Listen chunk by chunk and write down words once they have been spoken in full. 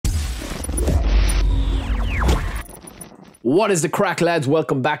What is the crack, lads?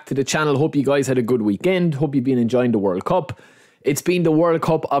 Welcome back to the channel. Hope you guys had a good weekend. Hope you've been enjoying the World Cup. It's been the World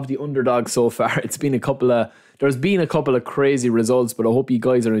Cup of the underdog so far. There's been a couple of crazy results, but I hope you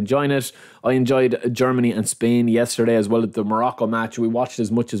guys are enjoying it. I enjoyed Germany and Spain yesterday, as well as the Morocco match. We watched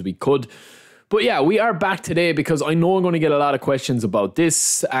as much as we could. But yeah, we are back today because I know I'm going to get a lot of questions about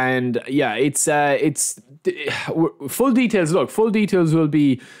this. And yeah, it's full details. Look, full details will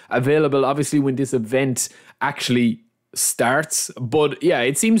be available, obviously, when this event actually starts. But yeah,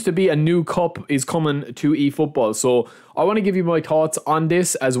 it seems to be a new cup is coming to eFootball. So I want to give you my thoughts on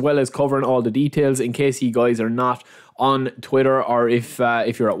this, as well as covering all the details in case you guys are not on Twitter, or if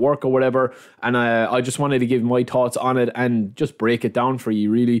you're at work or whatever. And I just wanted to give my thoughts on it and just break it down for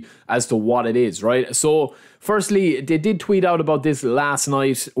you, really, as to what it is, right? So firstly, they did tweet out about this last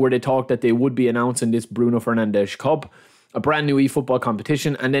night, where they talked that they would be announcing this BRUNO FERNANDES CUP, a brand new eFootball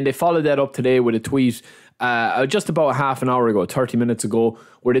competition. And then they followed that up today with a tweet just about half an hour ago, 30 minutes ago,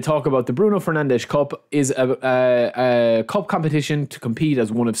 where they talk about the BRUNO FERNANDES Cup is a cup competition to compete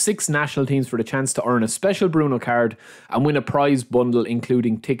as one of 6 national teams for the chance to earn a special Bruno card and win a prize bundle,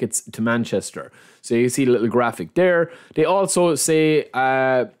 including tickets to Manchester. So you see the little graphic there. They also say,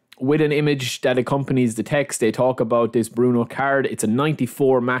 with an image that accompanies the text, they talk about this Bruno card. It's a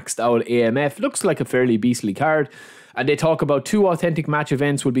 94 maxed out AMF. Looks like a fairly beastly card. And they talk about 2 authentic match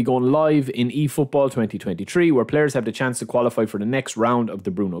events will be going live in eFootball 2023, where players have the chance to qualify for the next round of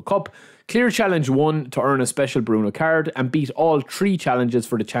the BRUNO Cup. Clear Challenge 1 to earn a special BRUNO card, and beat all 3 challenges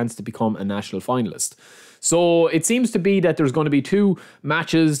for the chance to become a national finalist. So it seems to be that there's going to be 2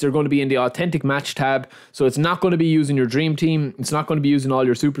 matches. They're going to be in the authentic match tab. So it's not going to be using your dream team. It's not going to be using all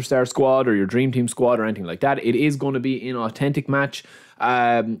your superstar squad or your dream team squad or anything like that. It is going to be in authentic match,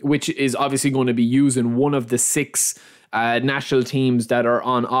 which is obviously going to be using one of the 6 national teams that are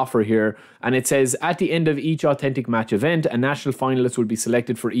on offer here. And it says, at the end of each authentic match event, a national finalist will be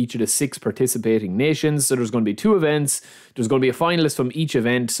selected for each of the 6 participating nations. So there's going to be 2 events. There's going to be a finalist from each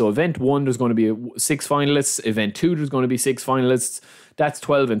event. So event 1, there's going to be 6 finalists. Event 2, there's going to be 6 finalists. That's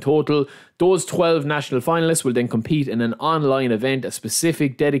 12 in total. Those 12 national finalists will then compete in an online event, a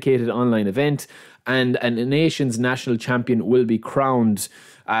specific dedicated online event, and a nation's national champion will be crowned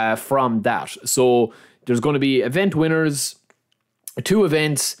from that. So there's going to be event winners, 2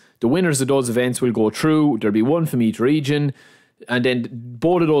 events. The winners of those events will go through. There'll be 1 from each region. And then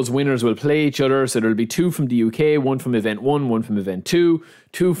both of those winners will play each other. So there'll be 2 from the UK, 1 from event 1, 1 from event 2,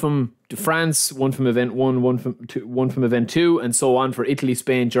 2 from France, 1 from event 1, 1 from event 2, and so on for Italy,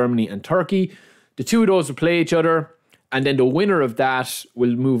 Spain, Germany, and Turkey. The 2 of those will play each other. And then the winner of that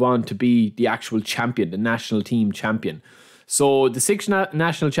will move on to be the actual champion, the national team champion. So the 6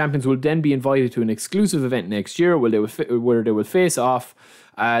 national champions will then be invited to an exclusive event next year where they will face off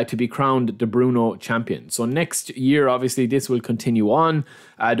to be crowned the BRUNO champion. So next year, obviously, this will continue on.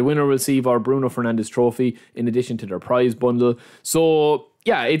 The winner will receive our BRUNO FERNANDES trophy in addition to their prize bundle. So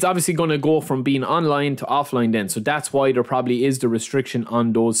yeah, it's obviously going to go from being online to offline then. So that's why there probably is the restriction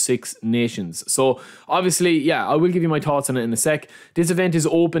on those 6 nations. So obviously, yeah, I will give you my thoughts on it in a sec. This event is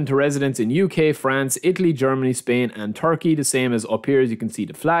open to residents in UK, France, Italy, Germany, Spain, and Turkey. The same as up here, as you can see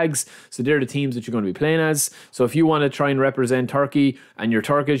the flags. So they're the teams that you're going to be playing as. So if you want to try and represent Turkey and you're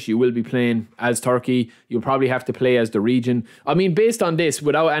Turkish, you will be playing as Turkey. You'll probably have to play as the region. I mean, based on this,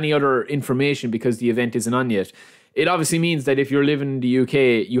 without any other information, because the event isn't on yet, it obviously means that if you're living in the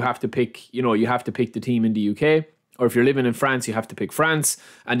UK, you have to pick the team in the UK. Or if you're living in France, you have to pick France.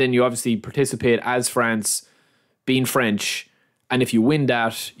 And then you obviously participate as France, being French. And if you win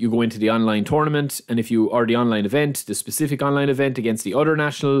that, you go into the online tournament. And if you are the online event, the specific online event against the other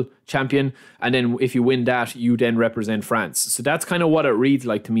national champion. And then if you win that, you then represent France. So that's kind of what it reads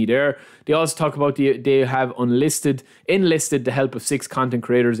like to me there. They also talk about they have enlisted the help of 6 content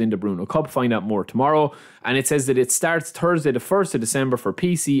creators in the BRUNO Cup. Find out more tomorrow. And it says that it starts Thursday the 1st of December for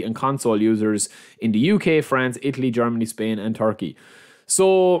PC and console users in the UK, France, Italy, Germany, Spain, and Turkey.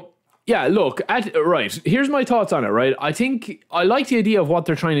 So yeah, look, right, here's my thoughts on it, right? I like the idea of what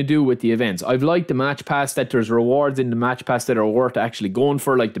they're trying to do with the events. I've liked the match pass, that there's rewards in the match pass that are worth actually going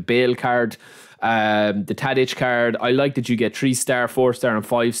for, like the Bale card, the Tadic card. I like that you get 3-star, 4-star, and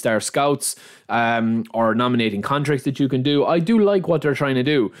 5-star scouts, or nominating contracts that you can do. I do like what they're trying to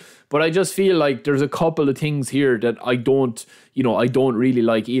do, but I just feel like there's a couple of things here that I don't really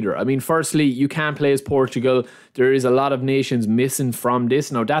like either. I mean, firstly, you can't play as Portugal. There is a lot of nations missing from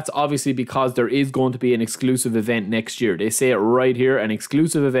this. Now, that's obviously because there is going to be an exclusive event next year. They say it right here, an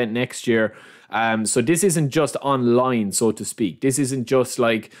exclusive event next year. So this isn't just online, so to speak. This isn't just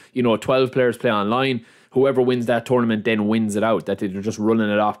like, 12 players play online. Whoever wins that tournament then wins it out. That they're just running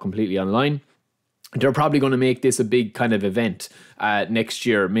it off completely online. they're probably going to make this a big kind of event next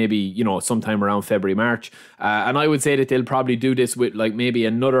year, maybe, you know, sometime around February, March. And I would say that they'll probably do this with like maybe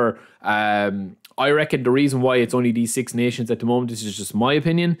another, I reckon the reason why it's only these 6 nations at the moment, this is just my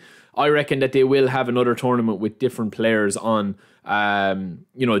opinion, I reckon that they will have another tournament with different players on,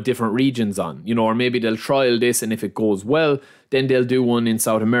 you know, different regions on, you know, or maybe they'll trial this, and if it goes well, then they'll do one in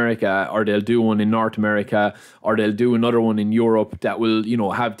South America, or they'll do one in North America, or they'll do another one in Europe that will, you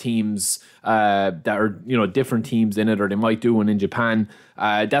know, have teams that are, you know, different teams in it, or they might do one in Japan.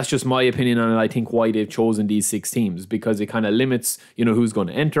 That's just my opinion on it. I think why they've chosen these 6 teams, because it kind of limits, you know, who's going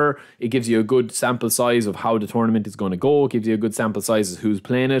to enter. It gives you a good sample size of how the tournament is going to go. It gives you a good sample size of who's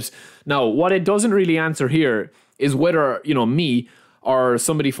playing it. Now, what it doesn't really answer here is whether, you know, me or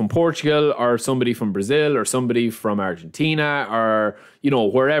somebody from Portugal or somebody from Brazil or somebody from Argentina or, you know,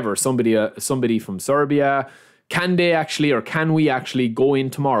 wherever, somebody from Serbia, can they actually, or can we actually go in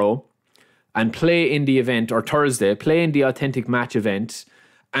tomorrow and play in the event, or Thursday, play in the authentic match event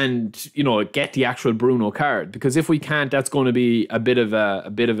and, you know, get the actual Bruno card? Because if we can't, that's going to be a bit of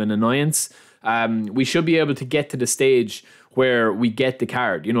an annoyance. We should be able to get to the stage where we get the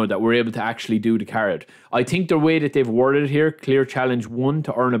card, you know, that we're able to actually do the card. I think the way that they've worded it here, clear challenge 1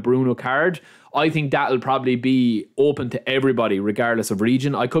 to earn a Bruno card, I think that'll probably be open to everybody regardless of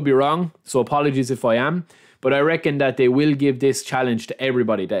region. I could be wrong, so apologies if I am, but I reckon that they will give this challenge to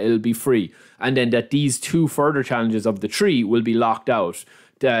everybody, that it'll be free, and then that these 2 further challenges of the 3 will be locked out.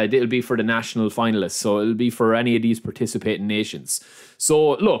 It'll be for the national finalists, so it'll be for any of these participating nations.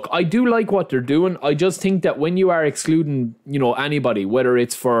 So look, I do like what they're doing. I just think that when you are excluding, you know, anybody, whether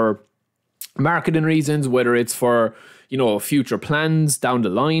it's for marketing reasons, whether it's for, you know, future plans down the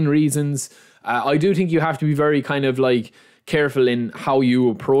line reasons, I do think you have to be very kind of like careful in how you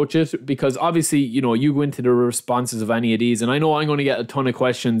approach it, because obviously, you know, you go into the responses of any of these, and I know I'm going to get a ton of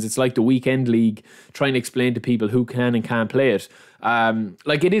questions. It's like the weekend league, trying to explain to people who can and can't play it.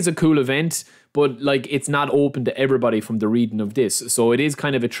 Like, it is a cool event, but like, it's not open to everybody from the reading of this, so it is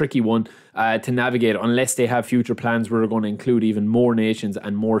kind of a tricky one to navigate, unless they have future plans where they're going to include even more nations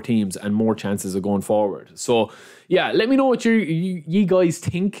and more teams and more chances of going forward. So yeah, let me know what you guys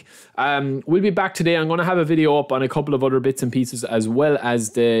think. We'll be back today. I'm going to have a video up on a couple of other bits and pieces, as well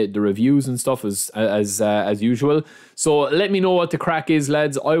as the reviews and stuff as usual. So let me know what the crack is,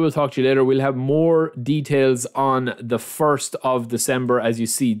 lads. I will talk to you later. We'll have more details on the 1st of December, as you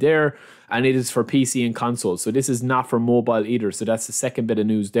see there, and it is for PC and console. So this is not for mobile either. So that's the second bit of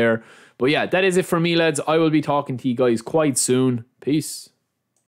news there. But yeah, that is it for me, lads. I will be talking to you guys quite soon. Peace.